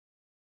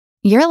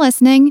You're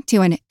listening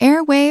to an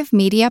Airwave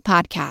Media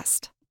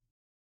Podcast.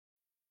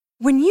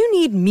 When you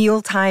need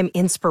mealtime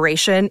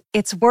inspiration,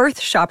 it's worth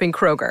shopping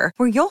Kroger,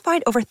 where you'll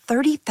find over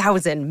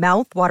 30,000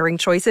 mouth-watering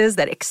choices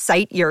that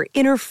excite your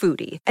inner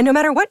foodie. And no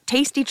matter what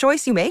tasty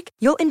choice you make,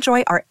 you'll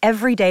enjoy our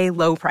everyday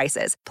low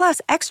prices, plus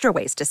extra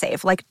ways to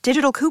save, like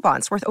digital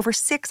coupons worth over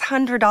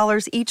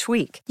 $600 each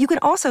week. You can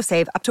also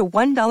save up to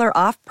 $1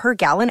 off per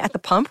gallon at the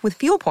pump with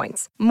fuel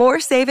points.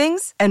 More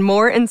savings and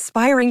more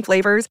inspiring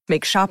flavors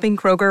make shopping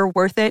Kroger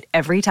worth it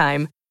every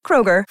time.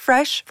 Kroger,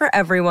 fresh for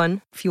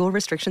everyone. Fuel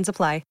restrictions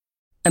apply.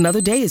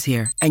 Another day is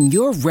here, and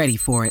you're ready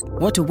for it.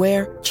 What to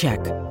wear? Check.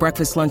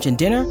 Breakfast, lunch, and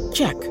dinner?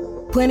 Check.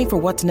 Planning for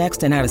what's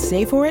next and how to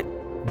save for it?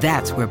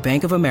 That's where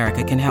Bank of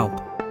America can help.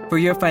 For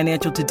your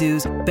financial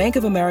to-dos, Bank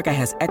of America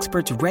has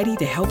experts ready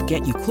to help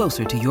get you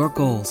closer to your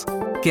goals.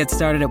 Get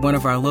started at one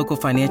of our local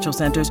financial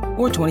centers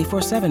or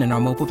 24/7 in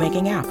our mobile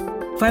banking app.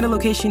 Find a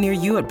location near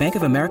you at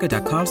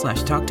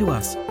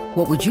bankofamerica.com/talktous.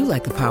 What would you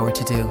like the power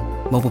to do?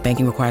 Mobile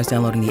banking requires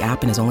downloading the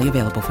app and is only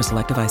available for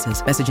select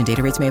devices. Message and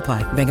data rates may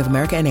apply. Bank of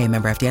America N.A.,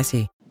 member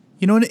FDIC.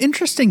 You know, an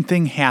interesting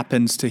thing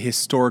happens to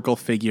historical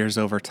figures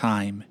over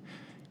time.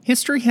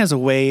 History has a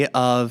way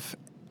of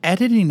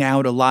editing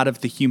out a lot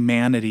of the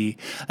humanity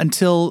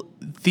until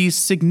these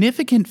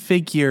significant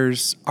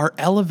figures are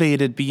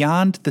elevated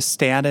beyond the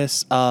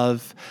status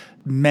of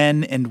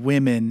men and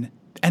women,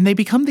 and they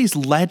become these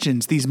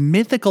legends, these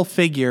mythical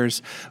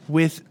figures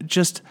with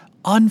just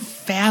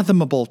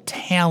unfathomable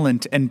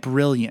talent and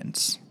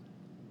brilliance.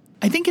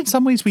 I think in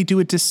some ways we do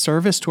a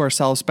disservice to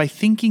ourselves by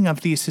thinking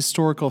of these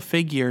historical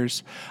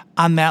figures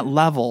on that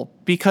level,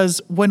 because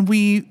when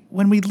we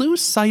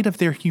lose sight of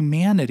their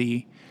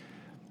humanity,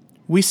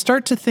 we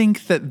start to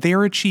think that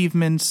their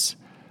achievements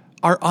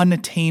are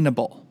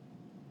unattainable,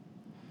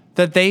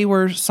 that they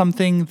were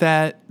something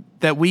that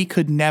we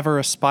could never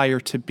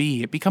aspire to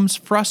be. It becomes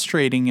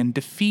frustrating and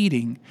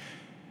defeating.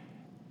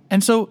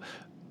 And so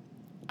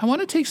I want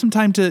to take some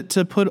time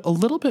to put a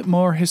little bit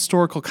more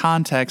historical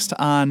context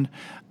on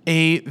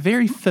a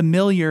very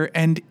familiar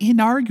and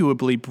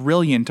inarguably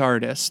brilliant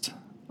artist,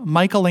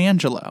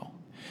 Michelangelo.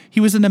 He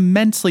was an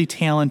immensely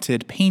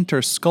talented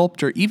painter,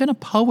 sculptor, even a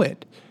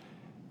poet.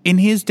 In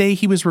his day,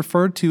 he was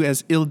referred to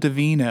as Il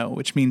Divino,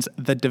 which means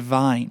the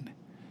divine.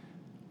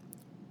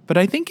 But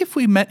I think if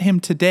we met him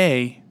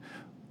today,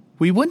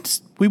 we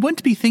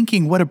wouldn't be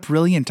thinking, what a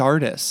brilliant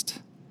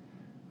artist.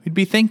 We'd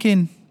be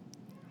thinking,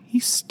 he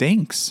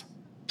stinks.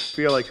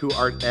 Feel like who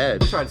art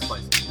Ed? Try to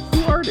slice it.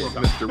 Who art is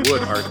Mr.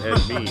 Wood art Ed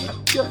me?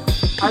 Good.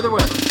 Either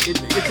way, it's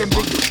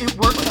ambiguous. It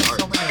works on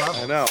so many levels.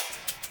 I know.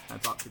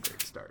 That's off to a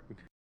great start.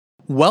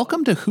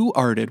 Welcome to Who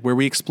Arted, where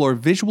we explore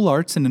visual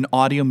arts in an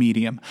audio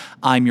medium.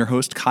 I'm your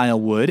host,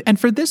 Kyle Wood, and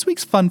for this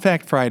week's Fun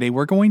Fact Friday,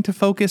 we're going to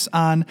focus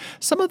on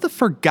some of the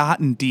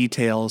forgotten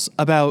details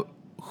about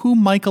who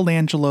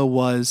Michelangelo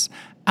was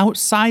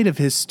outside of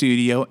his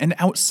studio and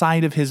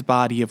outside of his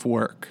body of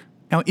work.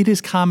 Now, it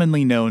is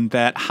commonly known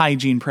that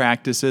hygiene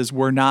practices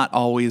were not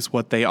always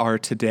what they are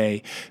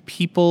today.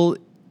 People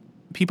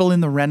in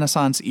the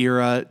Renaissance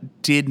era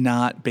did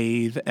not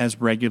bathe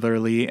as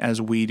regularly as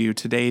we do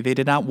today. They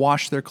did not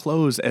wash their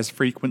clothes as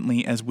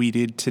frequently as we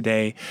did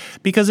today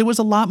because it was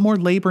a lot more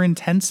labor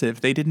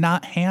intensive. They did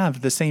not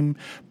have the same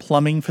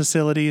plumbing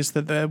facilities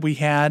that we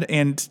had,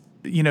 and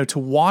to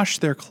wash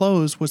their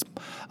clothes was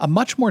a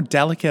much more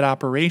delicate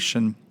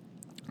operation.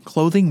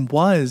 Clothing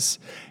was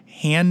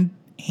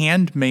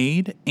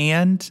handmade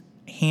and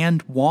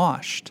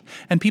hand-washed,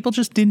 and people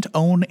just didn't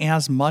own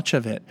as much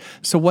of it.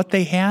 So what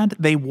they had,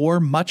 they wore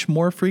much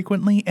more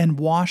frequently and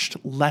washed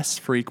less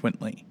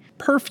frequently.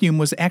 Perfume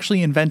was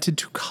actually invented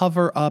to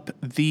cover up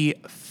the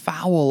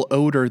foul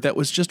odor that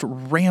was just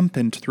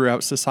rampant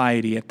throughout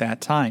society at that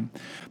time.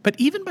 But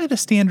even by the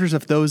standards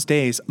of those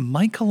days,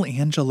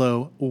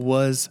 Michelangelo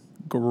was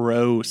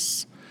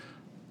gross.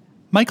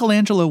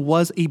 Michelangelo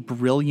was a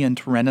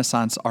brilliant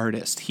Renaissance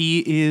artist.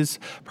 He is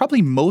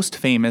probably most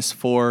famous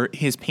for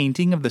his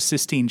painting of the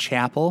Sistine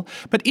Chapel,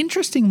 but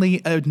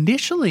interestingly,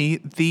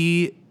 initially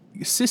the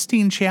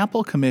Sistine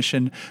Chapel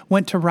commission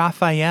went to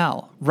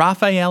Raphael.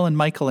 Raphael and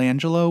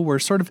Michelangelo were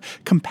sort of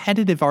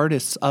competitive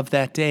artists of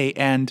that day,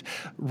 and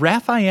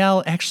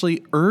Raphael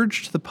actually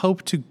urged the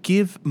Pope to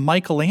give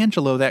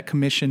Michelangelo that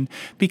commission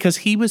because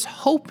he was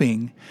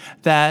hoping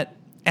that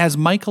as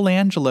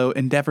Michelangelo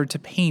endeavored to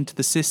paint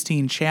the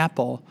Sistine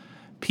Chapel,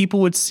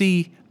 people would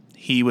see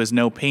he was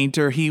no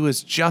painter, he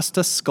was just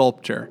a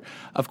sculptor.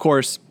 Of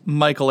course,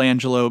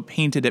 Michelangelo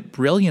painted it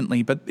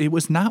brilliantly, but it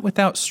was not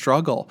without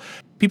struggle.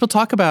 People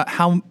talk about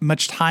how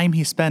much time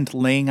he spent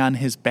laying on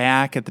his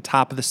back at the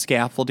top of the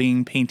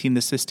scaffolding, painting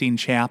the Sistine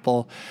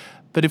Chapel.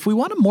 But if we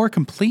want a more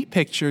complete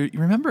picture,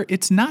 remember,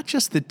 it's not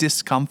just the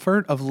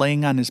discomfort of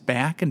laying on his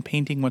back and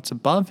painting what's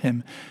above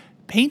him.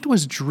 Paint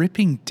was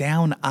dripping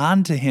down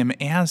onto him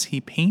as he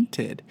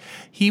painted.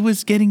 He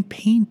was getting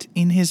paint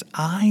in his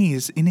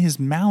eyes, in his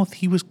mouth.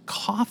 He was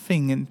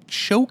coughing and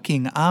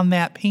choking on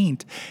that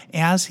paint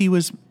as he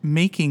was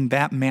making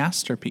that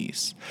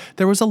masterpiece.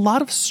 There was a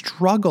lot of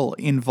struggle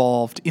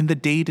involved in the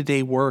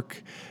day-to-day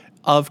work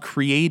of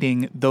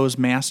creating those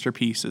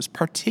masterpieces,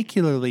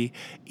 particularly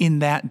in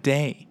that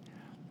day.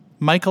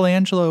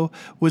 Michelangelo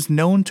was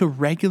known to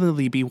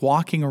regularly be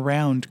walking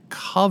around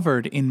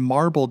covered in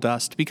marble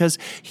dust because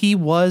he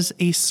was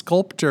a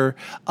sculptor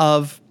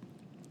of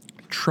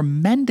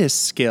tremendous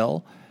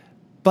skill,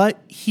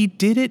 but he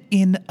did it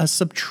in a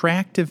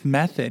subtractive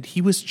method.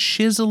 He was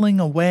chiseling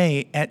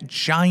away at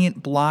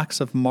giant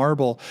blocks of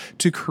marble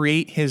to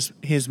create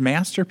his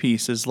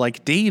masterpieces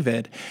like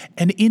David,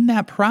 and in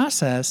that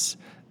process,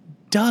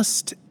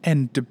 dust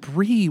and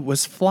debris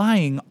was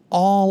flying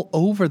all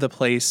over the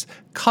place,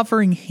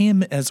 covering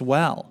him as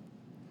well.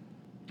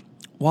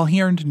 While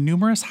he earned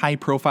numerous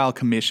high-profile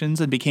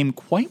commissions and became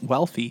quite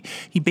wealthy,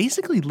 he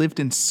basically lived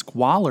in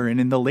squalor, and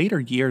in the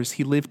later years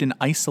he lived in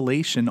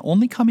isolation,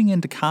 only coming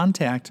into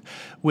contact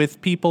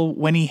with people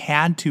when he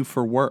had to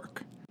for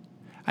work.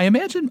 I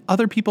imagine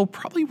other people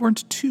probably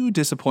weren't too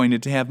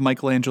disappointed to have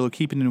Michelangelo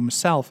keeping it to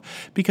himself,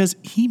 because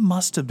he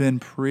must have been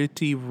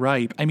pretty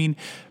ripe. I mean,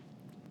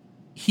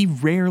 he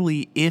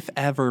rarely, if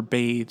ever,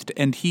 bathed,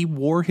 and he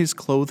wore his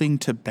clothing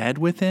to bed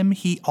with him.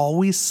 He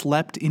always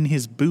slept in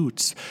his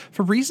boots,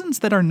 for reasons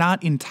that are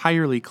not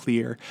entirely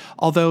clear,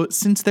 although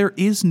since there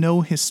is no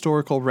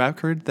historical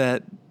record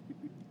that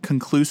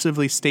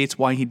conclusively states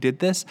why he did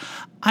this,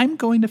 I'm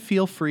going to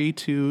feel free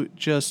to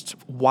just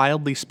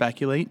wildly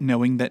speculate,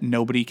 knowing that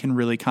nobody can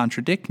really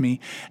contradict me,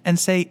 and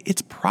say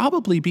it's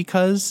probably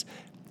because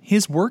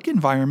his work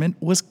environment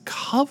was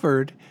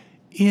covered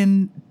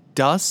in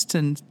dust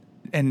and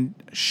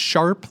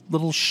sharp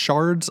little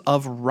shards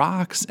of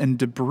rocks and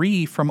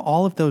debris from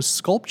all of those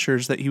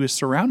sculptures that he was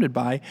surrounded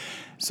by.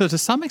 So to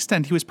some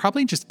extent, he was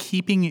probably just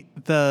keeping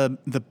the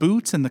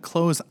boots and the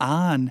clothes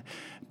on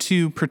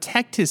to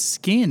protect his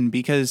skin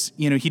because,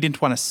 he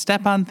didn't want to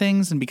step on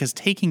things, and because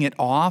taking it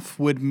off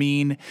would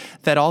mean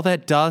that all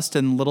that dust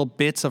and little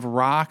bits of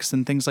rocks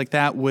and things like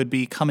that would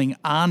be coming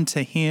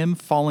onto him,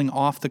 falling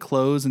off the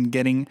clothes and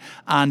getting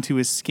onto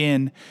his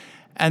skin.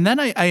 And then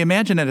I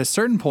imagine at a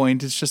certain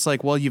point, it's just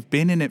like, well, you've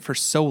been in it for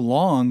so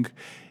long,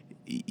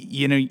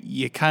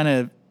 you kind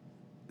of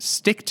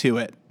stick to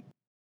it.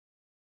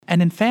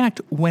 And in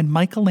fact, when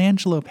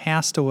Michelangelo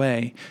passed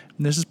away,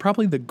 and this is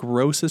probably the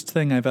grossest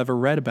thing I've ever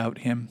read about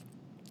him,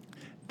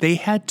 they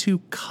had to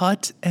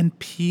cut and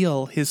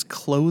peel his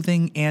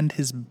clothing and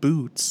his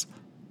boots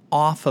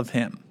off of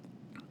him.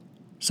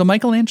 So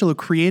Michelangelo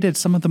created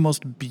some of the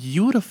most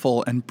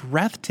beautiful and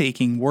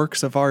breathtaking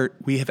works of art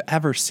we have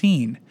ever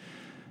seen.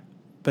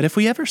 But if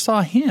we ever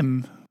saw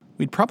him,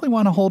 we'd probably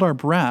want to hold our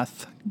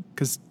breath,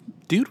 because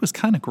dude was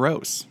kind of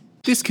gross.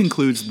 This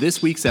concludes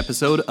this week's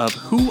episode of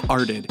Who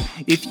Arted.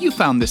 If you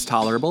found this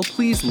tolerable,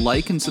 please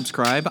like and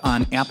subscribe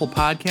on Apple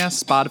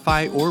Podcasts,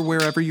 Spotify, or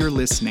wherever you're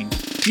listening.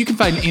 You can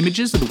find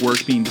images of the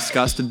work being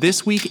discussed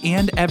this week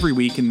and every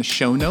week in the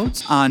show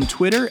notes, on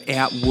Twitter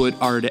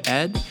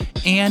 @WoodArtEd,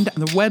 and on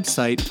the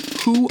website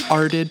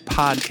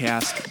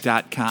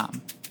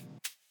whoartedpodcast.com.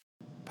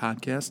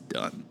 Podcast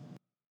done.